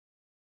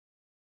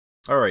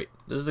Alright,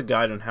 this is a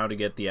guide on how to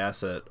get the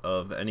asset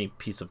of any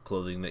piece of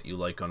clothing that you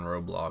like on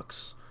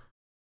Roblox.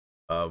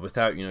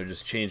 Without,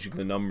 just changing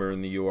the number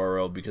in the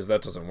URL, because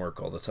that doesn't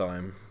work all the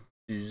time.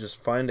 You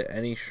just find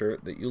any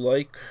shirt that you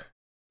like,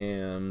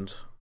 and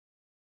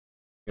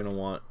you're going to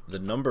want the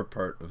number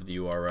part of the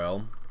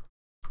URL,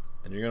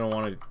 and you're going to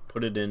want to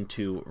put it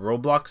into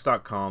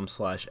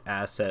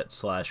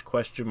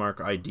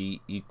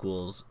roblox.com/asset/?id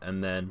equals,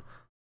 and then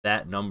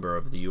that number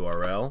of the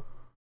URL.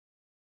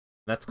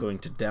 That's going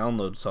to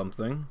download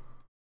something.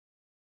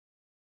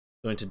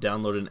 Going to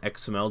download an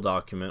XML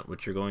document,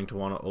 which you're going to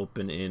want to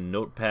open in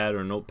Notepad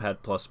or Notepad++.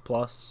 But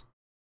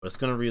it's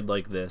going to read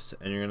like this,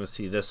 and you're going to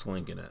see this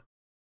link in it.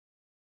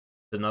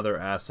 It's another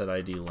asset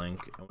ID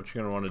link, and what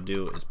you're going to want to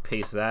do is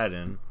paste that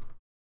in,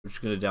 which is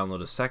going to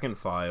download a second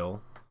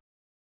file.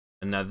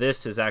 And now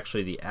this is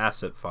actually the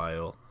asset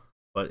file,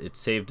 but it's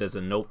saved as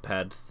a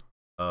Notepad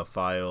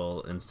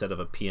file instead of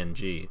a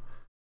PNG.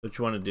 What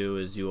you want to do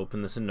is you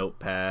open this in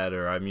Notepad,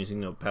 or I'm using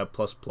Notepad++,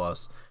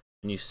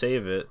 and you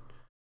save it,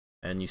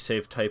 and you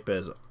save type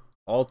as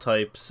all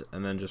types,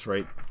 and then just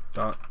write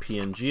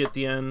 .png at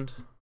the end,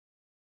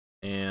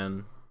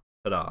 and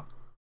ta-da.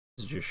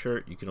 This is your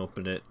shirt. You can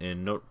open it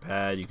in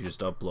Notepad, you can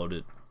just upload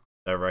it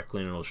directly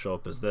and it'll show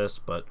up as this,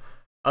 but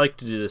I like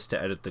to do this to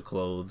edit the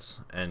clothes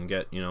and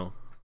get, kind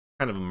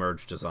of a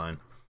merge design.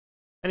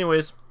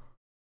 Anyways,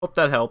 hope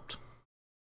that helped.